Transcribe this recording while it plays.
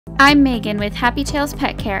I'm Megan with Happy Tails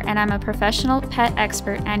Pet Care, and I'm a professional pet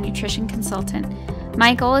expert and nutrition consultant.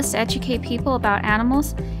 My goal is to educate people about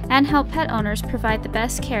animals and help pet owners provide the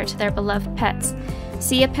best care to their beloved pets.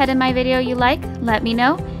 See a pet in my video you like? Let me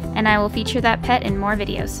know, and I will feature that pet in more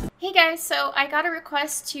videos. Hey guys, so I got a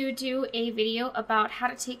request to do a video about how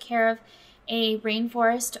to take care of a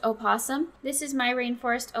rainforest opossum. This is my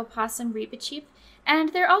rainforest opossum reepicheep, and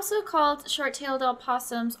they're also called short-tailed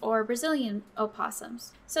opossums or Brazilian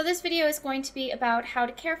opossums. So this video is going to be about how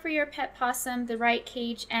to care for your pet possum, the right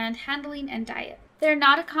cage, and handling and diet. They're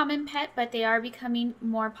not a common pet, but they are becoming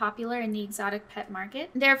more popular in the exotic pet market.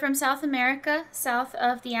 They're from South America, south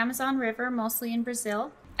of the Amazon River, mostly in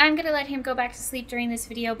Brazil. I'm going to let him go back to sleep during this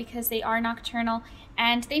video because they are nocturnal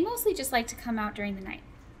and they mostly just like to come out during the night.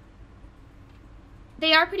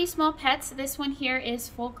 They are pretty small pets. This one here is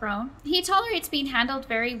full grown. He tolerates being handled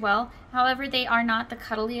very well. However, they are not the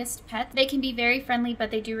cuddliest pet. They can be very friendly, but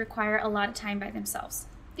they do require a lot of time by themselves.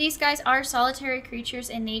 These guys are solitary creatures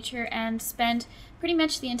in nature and spend pretty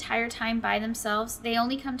much the entire time by themselves. They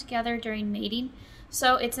only come together during mating,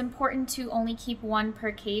 so it's important to only keep one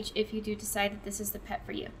per cage if you do decide that this is the pet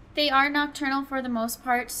for you. They are nocturnal for the most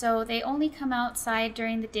part, so they only come outside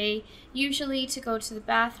during the day, usually to go to the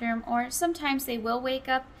bathroom, or sometimes they will wake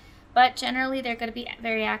up, but generally they're going to be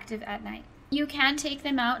very active at night. You can take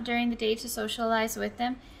them out during the day to socialize with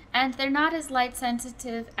them, and they're not as light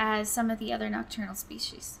sensitive as some of the other nocturnal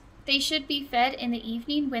species. They should be fed in the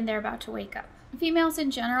evening when they're about to wake up. Females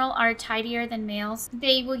in general are tidier than males.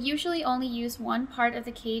 They will usually only use one part of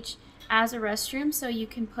the cage as a restroom, so you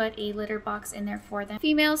can put a litter box in there for them.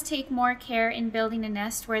 Females take more care in building a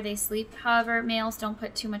nest where they sleep. However, males don't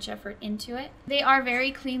put too much effort into it. They are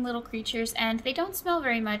very clean little creatures, and they don't smell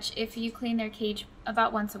very much if you clean their cage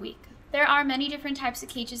about once a week. There are many different types of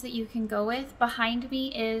cages that you can go with. Behind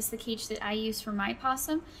me is the cage that I use for my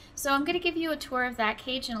possum, so I'm going to give you a tour of that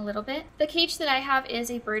cage in a little bit. The cage that I have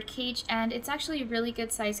is a bird cage, and it's actually a really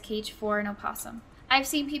good size cage for an opossum. I've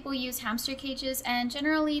seen people use hamster cages, and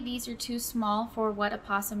generally these are too small for what a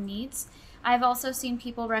possum needs. I've also seen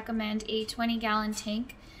people recommend a 20-gallon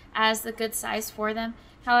tank as the good size for them.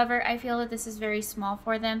 However, I feel that this is very small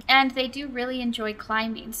for them, and they do really enjoy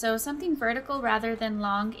climbing, so something vertical rather than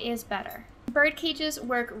long is better. Bird cages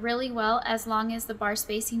work really well as long as the bar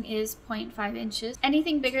spacing is 0.5 inches.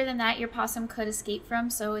 Anything bigger than that your possum could escape from,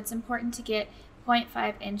 so it's important to get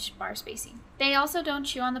 0.5-inch bar spacing. They also don't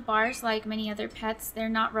chew on the bars like many other pets. They're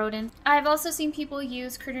not rodents. I've also seen people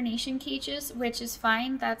use critter nation cages, which is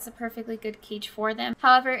fine. That's a perfectly good cage for them.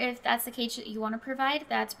 However, if that's the cage that you want to provide,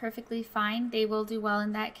 that's perfectly fine. They will do well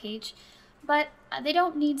in that cage. But they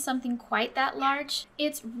don't need something quite that large.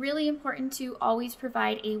 It's really important to always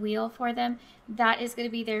provide a wheel for them. That is going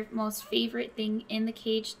to be their most favorite thing in the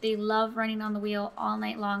cage. They love running on the wheel all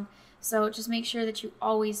night long. So just make sure that you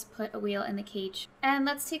always put a wheel in the cage. And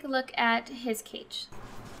let's take a look at his cage.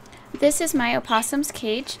 This is my opossum's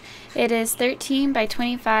cage. It is 13 by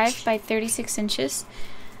 25 by 36 inches.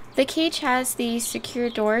 The cage has the secure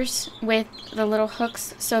doors with the little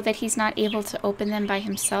hooks so that he's not able to open them by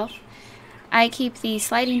himself. I keep the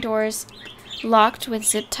sliding doors locked with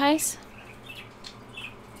zip ties.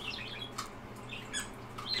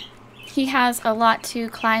 He has a lot to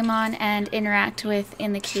climb on and interact with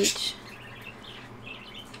in the cage.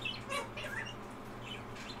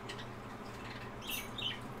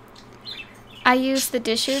 I use the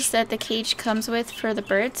dishes that the cage comes with for the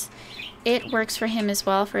birds. It works for him as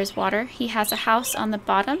well for his water. He has a house on the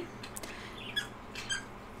bottom,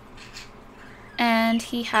 and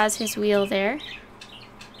he has his wheel there.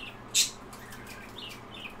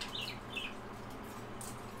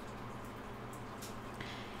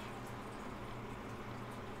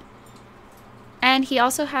 And he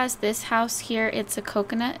also has this house here. It's a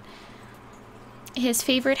coconut. His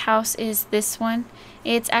favorite house is this one.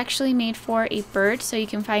 It's actually made for a bird, so you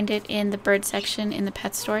can find it in the bird section in the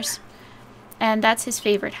pet stores. And that's his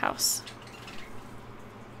favorite house.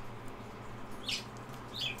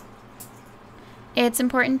 It's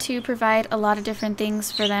important to provide a lot of different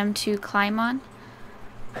things for them to climb on.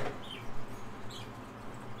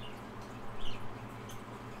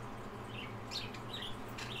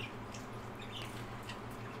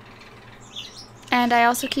 And I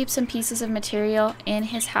also keep some pieces of material in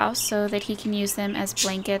his house so that he can use them as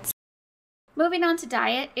blankets. Moving on to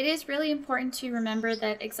diet, it is really important to remember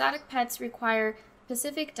that exotic pets require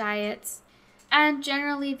specific diets, and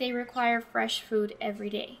generally they require fresh food every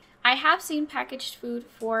day. I have seen packaged food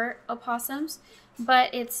for opossums,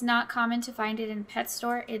 but it's not common to find it in a pet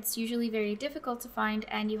store. It's usually very difficult to find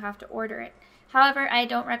and you have to order it. However, I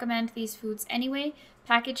don't recommend these foods anyway.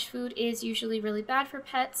 Packaged food is usually really bad for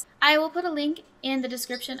pets. I will put a link in the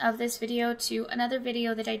description of this video to another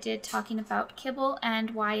video that I did talking about kibble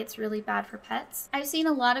and why it's really bad for pets. I've seen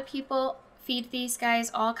a lot of people feed these guys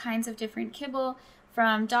all kinds of different kibble,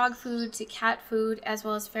 from dog food to cat food, as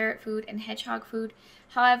well as ferret food and hedgehog food.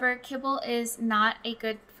 However, kibble is not a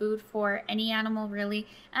good food for any animal really,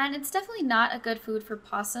 and it's definitely not a good food for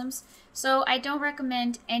possums. So I don't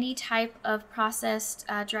recommend any type of processed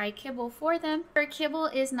dry kibble for them. Kibble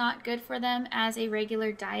is not good for them as a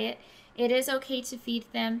regular diet. It is okay to feed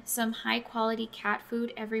them some high quality cat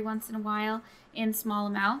food every once in a while in small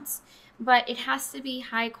amounts, but it has to be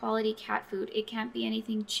high quality cat food. It can't be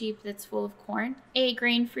anything cheap that's full of corn. A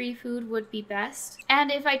grain-free food would be best.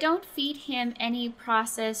 And if I don't feed him any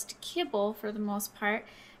processed kibble for the most part,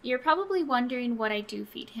 you're probably wondering what I do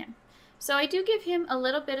feed him. So I do give him a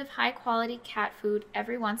little bit of high quality cat food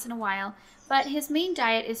every once in a while, but his main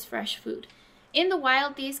diet is fresh food. In the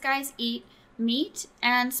wild, these guys eat meat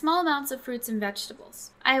and small amounts of fruits and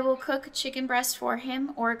vegetables. I will cook chicken breast for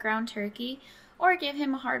him or ground turkey, or give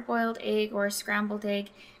him a hard-boiled egg or a scrambled egg,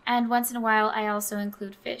 and once in a while I also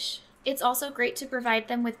include fish. It's also great to provide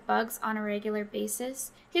them with bugs on a regular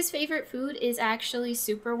basis. His favorite food is actually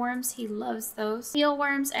superworms. He loves those.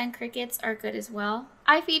 Mealworms and crickets are good as well.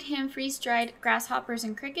 I feed him freeze-dried grasshoppers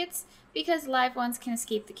and crickets because live ones can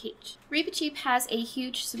escape the cage. Reepicheep has a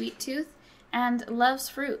huge sweet tooth and loves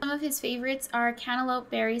fruit. Some of his favorites are cantaloupe,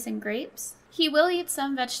 berries, and grapes. He will eat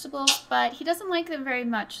some vegetables, but he doesn't like them very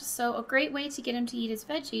much, so a great way to get him to eat his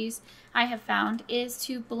veggies, I have found, is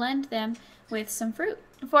to blend them with some fruit.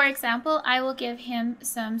 For example, I will give him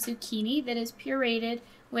some zucchini that is pureed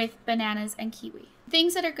with bananas and kiwi.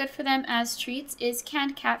 Things that are good for them as treats is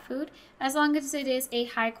canned cat food, as long as it is a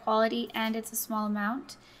high quality and it's a small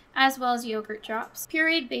amount, as well as yogurt drops.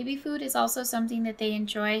 Pureed baby food is also something that they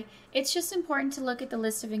enjoy. It's just important to look at the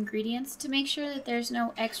list of ingredients to make sure that there's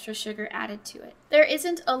no extra sugar added to it. There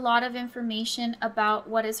isn't a lot of information about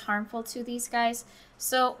what is harmful to these guys,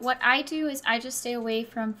 so what I do is I just stay away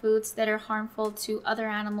from foods that are harmful to other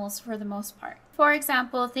animals for the most part. For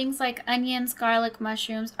example, things like onions, garlic,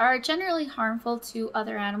 mushrooms are generally harmful to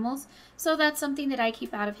other animals, so that's something that I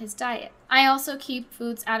keep out of his diet. I also keep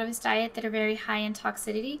foods out of his diet that are very high in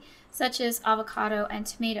toxicity, such as avocado and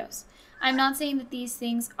tomatoes. I'm not saying that these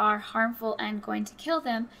things are harmful and going to kill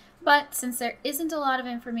them, but since there isn't a lot of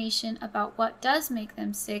information about what does make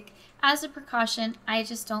them sick, as a precaution, I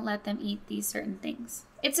just don't let them eat these certain things.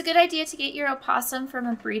 It's a good idea to get your opossum from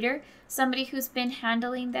a breeder, somebody who's been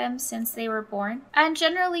handling them since they were born. And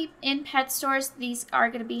generally in pet stores, these are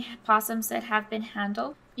going to be possums that have been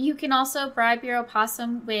handled. You can also bribe your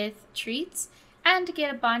opossum with treats and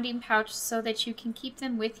get a bonding pouch so that you can keep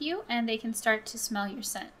them with you and they can start to smell your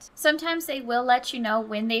scent. Sometimes they will let you know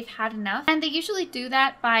when they've had enough, and they usually do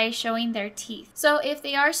that by showing their teeth. So if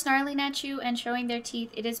they are snarling at you and showing their teeth,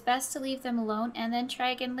 it is best to leave them alone and then try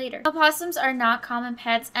again later. Opossums are not common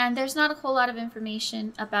pets and there's not a whole lot of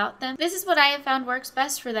information about them. This is what I have found works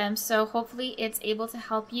best for them, so hopefully it's able to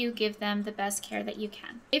help you give them the best care that you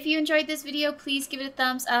can. If you enjoyed this video, please give it a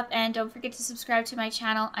thumbs up and don't forget to subscribe to my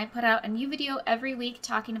channel. I put out a new video every week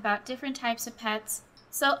talking about different types of pets.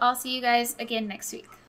 So I'll see you guys again next week.